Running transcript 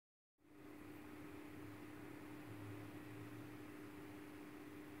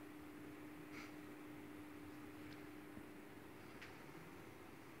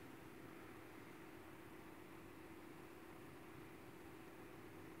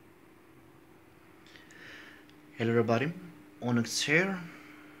Hello everybody, Onyx here.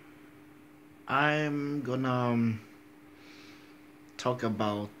 I'm gonna talk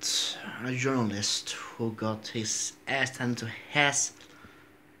about a journalist who got his ass handed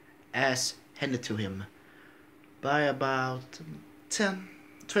to him by about 10,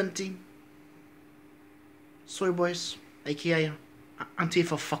 20 soy boys, aka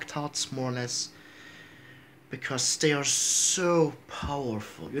Antifa fucktards, more or less, because they are so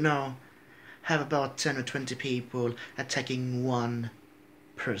powerful, have about 10 or 20 people attacking one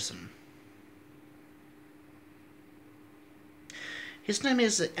person. His name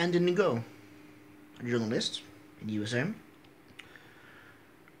is Andy Ngo, a journalist in the USA.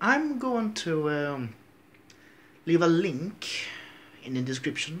 I'm going to leave a link in the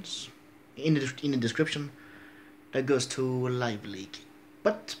descriptions, in the description that goes to Live Leak.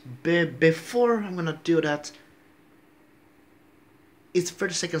 But before I'm gonna do that, it's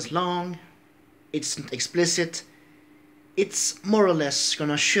 30 seconds long. It's not explicit. It's more or less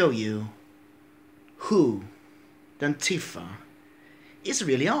gonna show you who the Antifa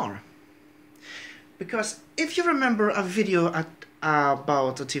really are. Because if you remember a video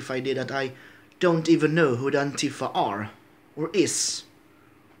about Antifa I did that I don't even know who the Antifa are or is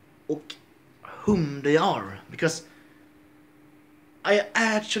or whom they are, because I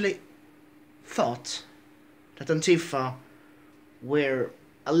actually thought that Antifa were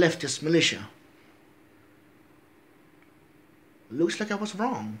a leftist militia. Looks like I was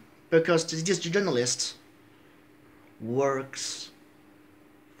wrong, because this journalist works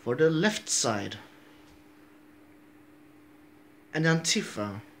for the left side, and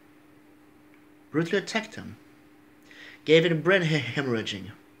Antifa brutally attacked him, gave him brain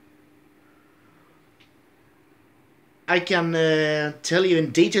hemorrhaging. I can tell you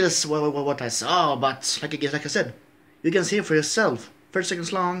in details what I saw, but like I said, you can see it for yourself. 30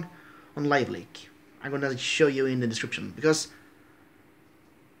 seconds long on Live Leak. I'm gonna show you in the description, because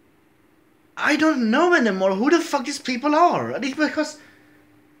I don't know anymore who the fuck these people are. Because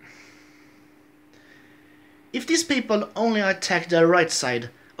if these people only attack the right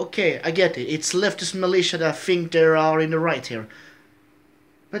side, okay, I get it. It's leftist militia that think they are in the right here.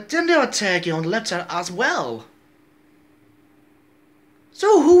 But then they're attacking on the left side as well.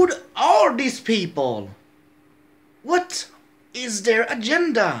 So who are these people? What is their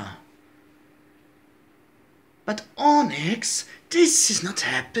agenda? But Onyx, this is not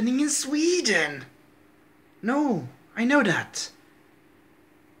happening in Sweden. No, I know that.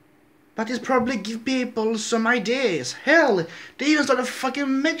 But it probably give people some ideas. Hell, they even started fucking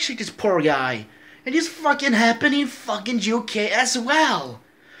milkshake this poor guy. And it's fucking happening in fucking UK as well.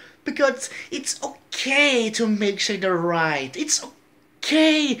 Because it's okay to milkshake the right. It's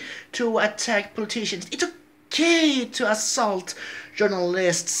okay to attack politicians. It's okay to assault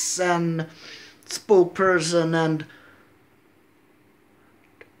journalists and spokesperson and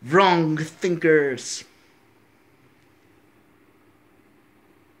wrong thinkers.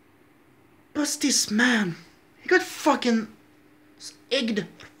 But this man, he got fucking egged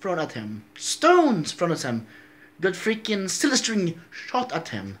thrown at him, stones thrown at him, got freaking silly string shot at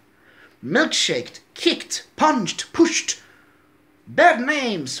him, milkshaked, kicked, punched, pushed, bad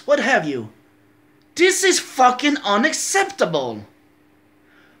names, what have you. This is fucking unacceptable.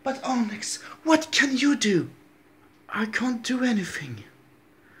 But Onyx, what can you do? I can't do anything.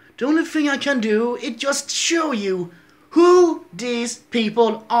 The only thing I can do is just show you who these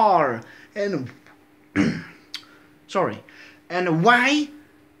people are and sorry, and why,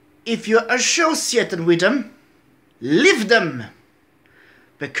 if you're associated with them, leave them.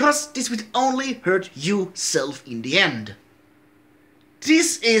 Because this will only hurt yourself in the end.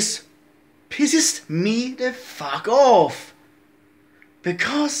 This pisses me the fuck off.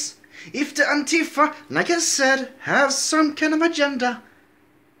 Because if the Antifa, like I said, have some kind of agenda,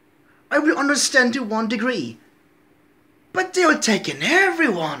 I will understand to one degree. But they are taking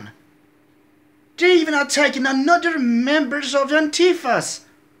everyone. They even are taking another members of the Antifas.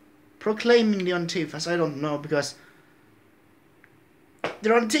 Proclaiming the Antifas, I don't know, because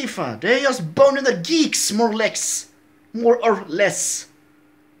they're Antifa. They're just boning the geeks, more or less.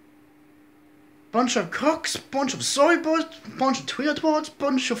 Bunch of cocks, bunch of soy boys, bunch of tweetwads,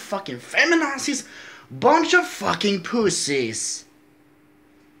 bunch of fucking feminazis, bunch of fucking pussies.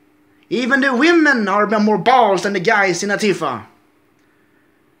 Even the women are more balls than the guys in Antifa.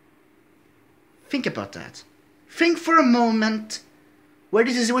 Think about that. Think for a moment where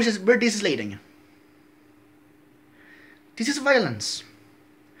this is leading. This is violence.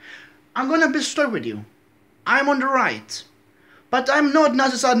 I'm gonna be straight with you. I'm on the right. But I'm not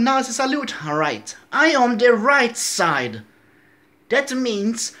Nazi salute right. I am the right side. That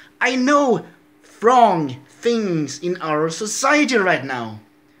means I know wrong things in our society right now.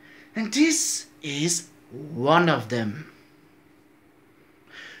 And this is one of them.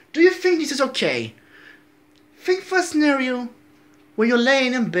 Do you think this is okay? Think for a scenario where you're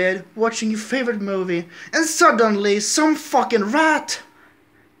laying in bed watching your favorite movie and suddenly some fucking rat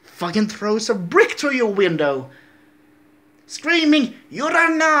fucking throws a brick through your window, screaming, "You're a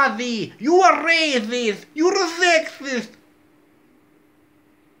Nazi! You are racist! You're a sexist!"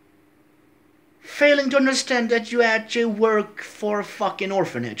 Failing to understand that you actually work for a fucking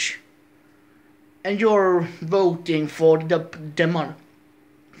orphanage. And you're voting for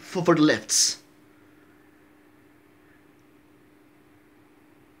for the lefts.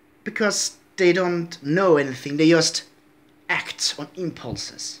 Because they don't know anything, they just act on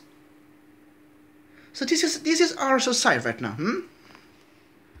impulses. So this is our society right now,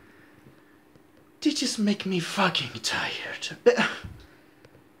 This just make me fucking tired.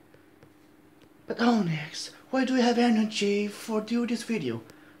 But Onyx, why do you have energy for do this video?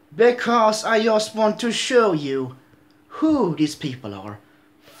 Because I just want to show you who these people are.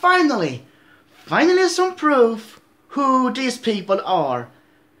 Finally some proof who these people are.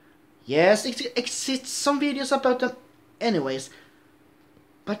 Yes, it exists some videos about them anyways,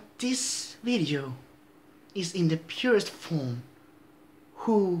 but this video is in the purest form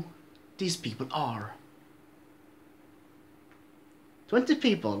who these people are. 20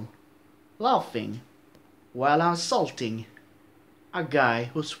 people laughing while assaulting a guy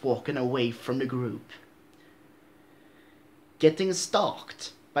who's walking away from the group, getting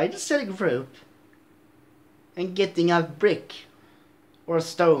stalked by the said group, and getting a brick or a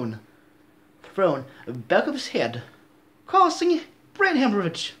stone thrown back of his head, causing brain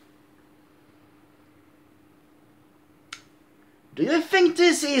hemorrhage. Do you think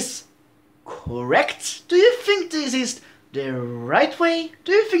this is correct? Do you think this is the right way?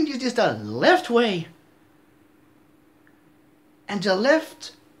 Do you think this is the left way? And the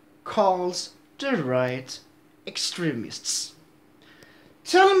left calls the right extremists.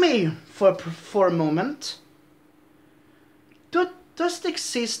 Tell me for a moment, does it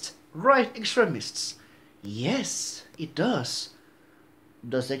exist right extremists? Yes, it does.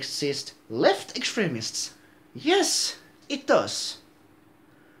 Does it exist left extremists? Yes, it does.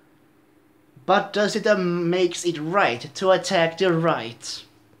 But does it makes it right to attack the right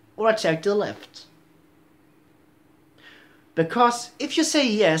or attack the left? Because if you say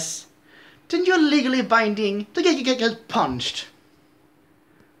yes, then you're legally binding to get punched.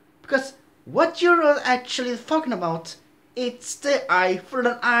 Because what you're actually talking about, it's the eye for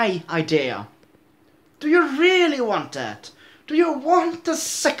an eye idea. Do you really want that? Do you want the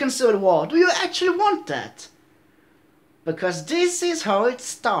second civil war? Do you actually want that? Because this is how it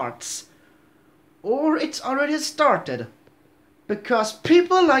starts. Or it's already started. Because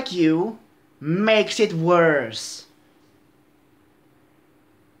people like you makes it worse.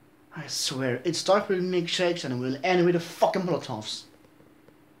 I swear, it starts with milkshakes and it will end with the fucking Molotovs.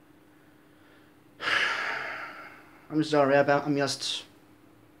 I'm sorry, I'm just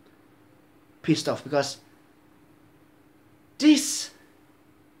pissed off because this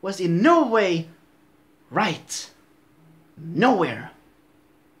was in no way right. Nowhere.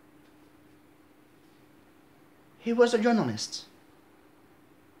 He was a journalist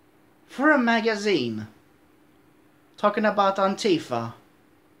for a magazine talking about Antifa,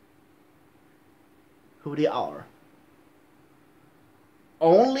 who they are,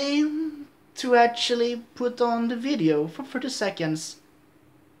 only to actually put on the video for 30 seconds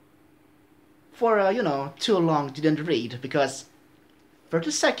for too long didn't read, because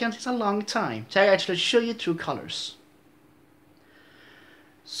 30 seconds is a long time to actually show you true colors.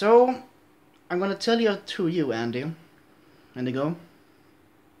 So I'm gonna tell you to you, Andy, Indigo,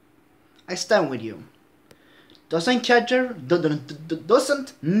 I stand with you. Doesn't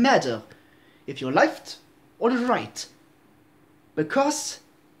matter if you're left or the right, because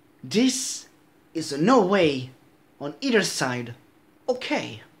this is no way on either side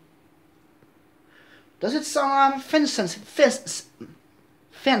okay. Does it sound fence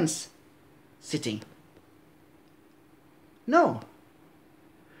sitting? No.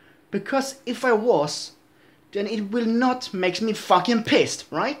 Because if I was, then it will not make me fucking pissed,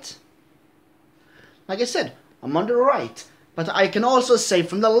 right? Like I said, I'm on the right, but I can also say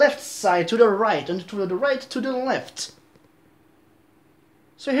from the left side to the right and to the right to the left.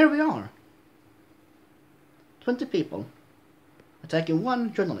 So here we are. 20 people attacking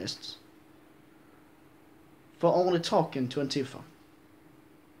one journalist for only talking to Antifa.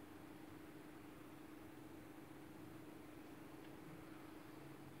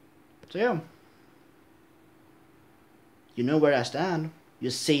 So yeah, you know where I stand. You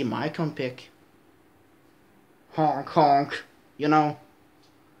see my icon pick. Honk honk, you know.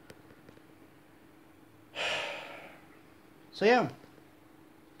 So yeah.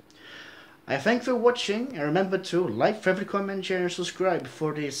 I thank you for watching, and remember to like, favorite, comment, share, and subscribe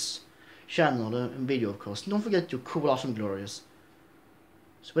for this channel and video, of course. Don't forget you're cool, awesome, glorious.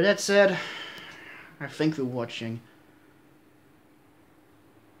 So with that said, I thank you for watching.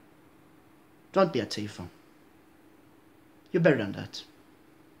 Don't be a Antifa. You're better than that.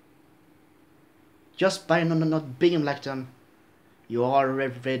 Just by not being like them, you are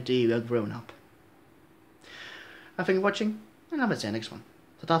already you are grown up. I thank you for watching, and I will see you next one.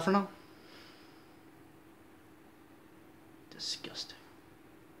 Ta-ta for now. Disgusting.